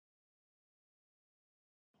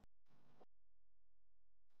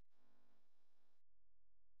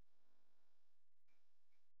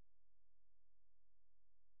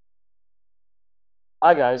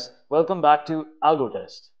Hi guys, welcome back to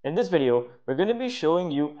AlgoTest. In this video, we're going to be showing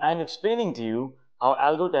you and explaining to you how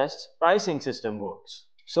AlgoTest's pricing system works.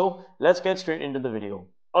 So let's get straight into the video.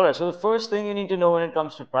 Alright, so the first thing you need to know when it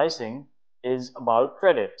comes to pricing is about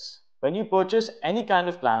credits. When you purchase any kind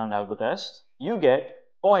of plan on AlgoTest, you get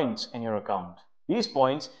points in your account. These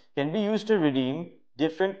points can be used to redeem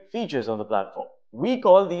different features on the platform. We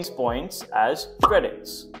call these points as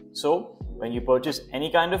credits. So when you purchase any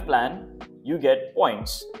kind of plan, you get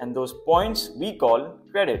points, and those points we call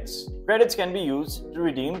credits. Credits can be used to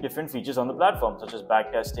redeem different features on the platform, such as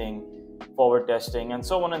backtesting, forward testing, and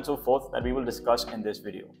so on and so forth that we will discuss in this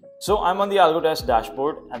video. So I'm on the AlgoTest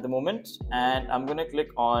dashboard at the moment, and I'm going to click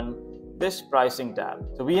on this pricing tab.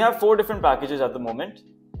 So we have 4 different packages at the moment.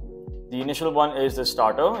 The initial one is the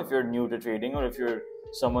starter, if you're new to trading or if you're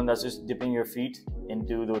someone that's just dipping your feet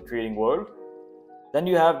into the trading world. Then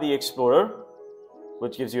you have the explorer,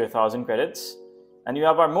 which gives you 1,000 credits. And you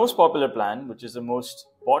have our most popular plan, which is the most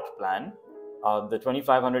bought plan, the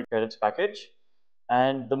 2,500 credits package.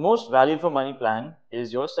 And the most value for money plan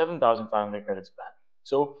is your 7,500 credits plan.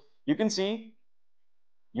 So you can see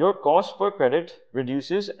your cost per credit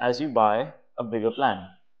reduces as you buy a bigger plan.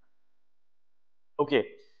 Okay,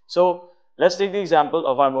 so let's take the example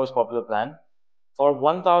of our most popular plan. For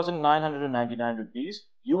 1,999 rupees,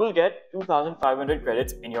 you will get 2,500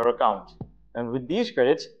 credits in your account. And with these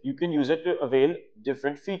credits, you can use it to avail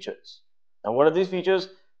different features. Now, what are these features?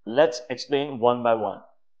 Let's explain one by one.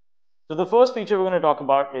 So the first feature we're going to talk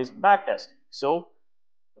about is backtesting. So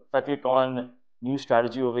if I click on new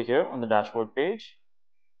strategy over here on the dashboard page,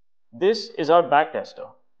 this is our backtester.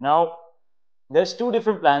 Now, there's 2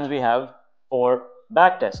 different plans we have for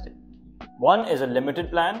backtesting. One is a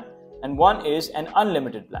limited plan and one is an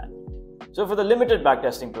unlimited plan. So for the limited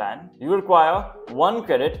backtesting plan, you require 1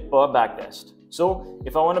 credit per backtest. So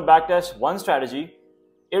if I want to backtest one strategy,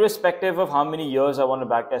 irrespective of how many years I want to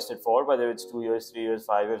backtest it for, whether it's 2 years, 3 years,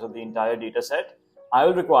 5 years, or the entire data set, I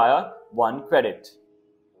will require 1 credit.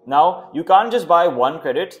 Now, you can't just buy 1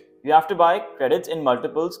 credit, you have to buy credits in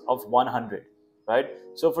multiples of 100, right?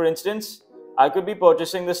 So for instance, I could be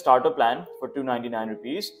purchasing the starter plan for 299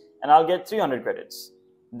 rupees and I'll get 300 credits.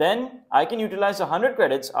 Then I can utilize 100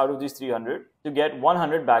 credits out of these 300 to get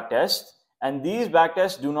 100 backtests, and these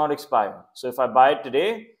backtests do not expire. So if I buy it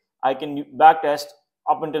today, I can backtest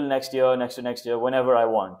up until next year, next to next year, whenever I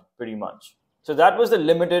want, pretty much. So that was the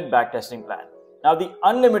limited backtesting plan. Now the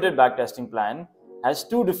unlimited backtesting plan has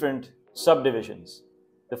 2 different subdivisions.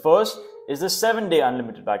 The first is the 7-day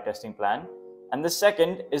unlimited backtesting plan, and the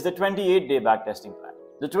second is the 28-day backtesting plan.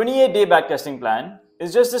 The 28-day backtesting plan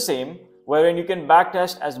is just the same, wherein you can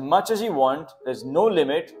backtest as much as you want, there's no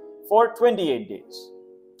limit, for 28 days.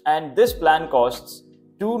 And this plan costs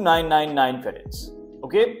 2,999 credits.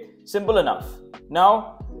 Okay, simple enough.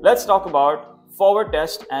 Now, let's talk about forward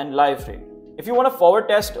test and live trade. If you want to forward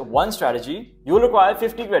test one strategy, you will require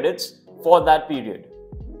 50 credits for that period.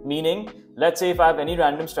 Meaning, let's say if I have any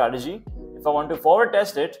random strategy, if I want to forward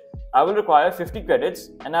test it, I will require 50 credits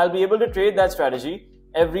and I'll be able to trade that strategy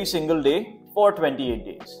every single day for 28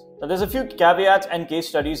 days. Now there's a few caveats and case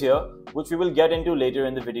studies here which we will get into later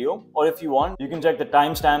in the video, or if you want, you can check the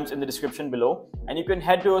timestamps in the description below and you can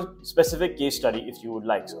head to a specific case study if you would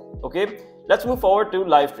like so. Okay, let's move forward to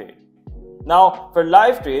live trade. Now for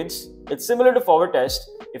live trades, it's similar to forward test.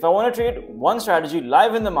 If I want to trade one strategy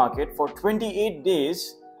live in the market for 28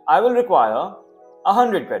 days, I will require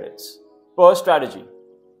 100 credits per strategy,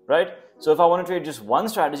 right? So if I want to trade just one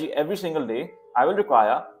strategy every single day, I will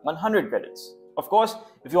require 100 credits. Of course,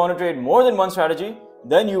 if you want to trade more than one strategy,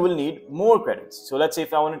 then you will need more credits. So let's say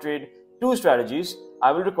if I want to trade 2 strategies,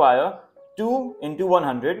 I will require 2 into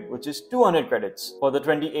 100, which is 200 credits for the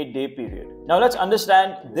 28-day period. Now let's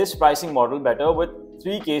understand this pricing model better with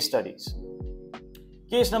 3 case studies.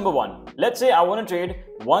 Case number 1. Let's say I want to trade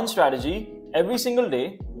one strategy every single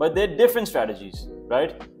day, but they're different strategies,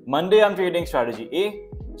 right? Monday I'm trading strategy A,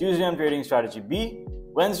 Tuesday I'm trading strategy B,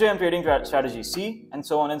 Wednesday I'm trading strategy C, and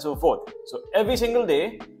so on and so forth. So every single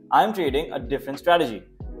day I'm trading a different strategy.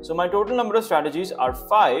 So my total number of strategies are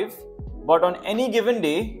 5, but on any given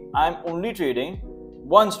day I'm only trading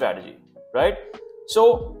one strategy, right?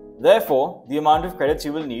 So therefore the amount of credits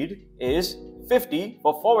you will need is 50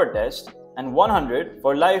 for forward test and 100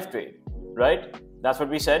 for live trade, right? That's what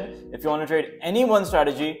we said. If you want to trade any one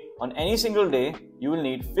strategy on any single day, you will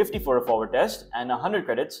need 50 for a forward test and 100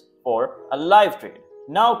 credits for a live trade.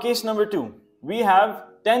 Now case number 2, we have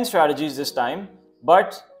 10 strategies this time,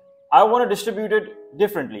 but I want to distribute it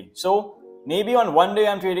differently. So maybe on one day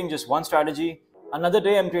I'm trading just one strategy, another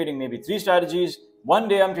day I'm trading maybe 3 strategies, one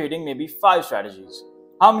day I'm trading maybe 5 strategies.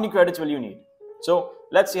 How many credits will you need? So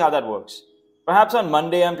let's see how that works. Perhaps on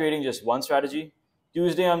Monday, I'm trading just one strategy.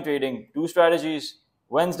 Tuesday, I'm trading 2 strategies.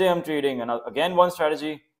 Wednesday, I'm trading again one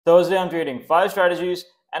strategy. Thursday, I'm trading 5 strategies.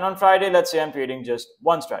 And on Friday, let's say I'm trading just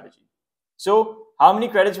one strategy. So how many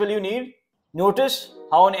credits will you need? Notice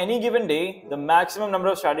how on any given day, the maximum number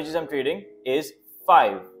of strategies I'm trading is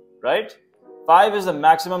 5, right? 5 is the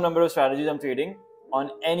maximum number of strategies I'm trading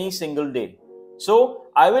on any single day. So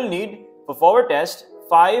I will need, for forward test,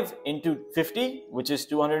 5 into 50, which is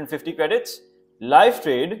 250 credits. Live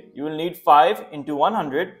trade, you will need 5 into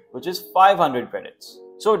 100, which is 500 credits.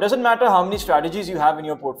 So it doesn't matter how many strategies you have in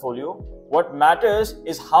your portfolio. What matters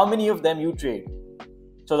is how many of them you trade.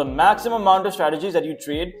 So the maximum amount of strategies that you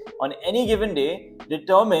trade on any given day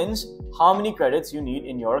determines how many credits you need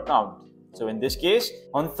in your account. So in this case,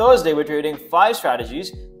 on Thursday, we're trading 5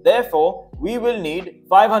 strategies. Therefore, we will need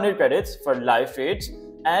 500 credits for live trades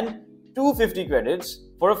and 250 credits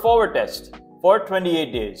for a forward test for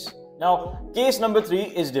 28 days. Now, case number 3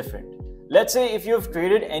 is different. Let's say if you've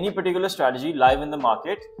traded any particular strategy live in the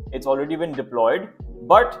market, it's already been deployed,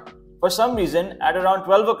 but for some reason at around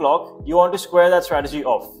 12 o'clock, you want to square that strategy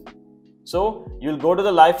off. So you'll go to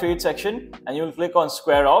the live trade section and you'll click on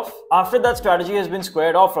square off. After that strategy has been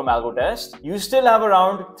squared off from AlgoTest, you still have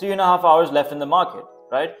around 3.5 hours left in the market,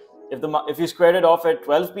 right? If you squared it off at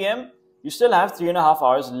 12 p.m., you still have 3.5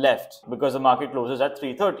 hours left because the market closes at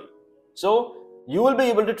 3:30. So you will be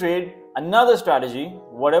able to trade another strategy,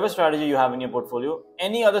 whatever strategy you have in your portfolio,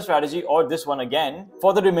 any other strategy or this one again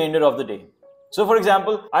for the remainder of the day. So for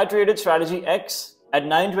example, I traded strategy X at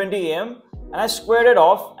 9:20 a.m. and I squared it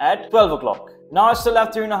off at 12 o'clock. Now I still have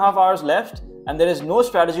 3.5 hours left and there is no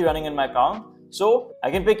strategy running in my account. So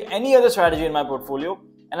I can pick any other strategy in my portfolio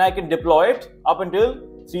and I can deploy it up until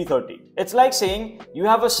 3:30. It's like saying you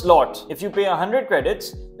have a slot. If you pay 100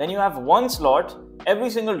 credits, then you have one slot every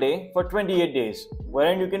single day for 28 days,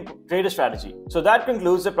 wherein you can trade a strategy. So that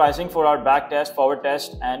concludes the pricing for our backtest, forward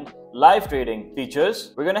test, and live trading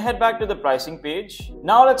features. We're going to head back to the pricing page.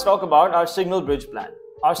 Now let's talk about our signal bridge plan.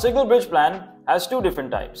 Our signal bridge plan has 2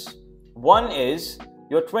 different types. One is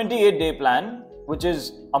your 28-day plan, which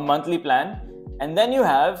is a monthly plan. And then you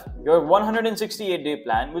have your 168-day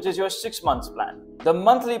plan, which is your 6 months plan. The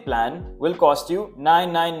monthly plan will cost you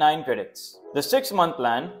 999 credits. The 6-month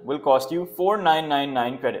plan will cost you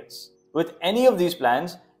 4999 credits. With any of these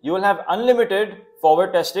plans, you will have unlimited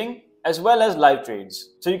forward testing as well as live trades.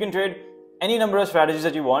 So you can trade any number of strategies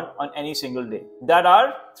that you want on any single day that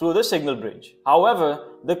are through the signal bridge. However,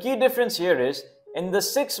 the key difference here is in the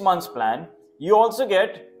 6 months plan, you also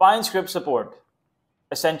get Pine script support.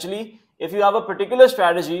 Essentially, if you have a particular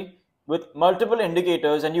strategy with multiple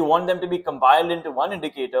indicators and you want them to be compiled into one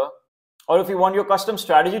indicator, or if you want your custom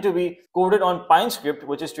strategy to be coded on Pine script,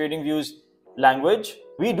 which is TradingView's language,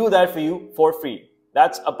 we do that for you for free.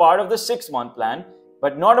 That's a part of the 6-month plan,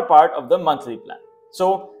 but not a part of the monthly plan.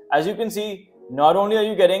 So as you can see, not only are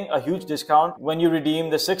you getting a huge discount when you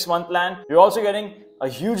redeem the 6-month plan, you're also getting a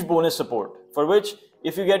huge bonus support, for which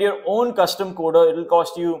if you get your own custom coder, it'll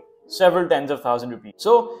cost you several tens of thousands rupees.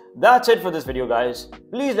 So that's it for this video, guys.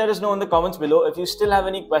 Please let us know in the comments below if you still have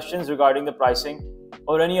any questions regarding the pricing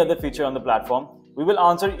or any other feature on the platform. We will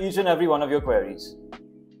answer each and every one of your queries.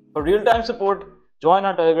 For real-time support, join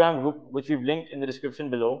our Telegram group, which we've linked in the description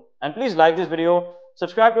below. And please like this video,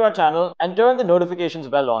 subscribe to our channel, and turn the notifications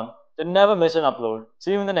bell on to never miss an upload.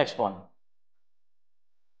 See you in the next one.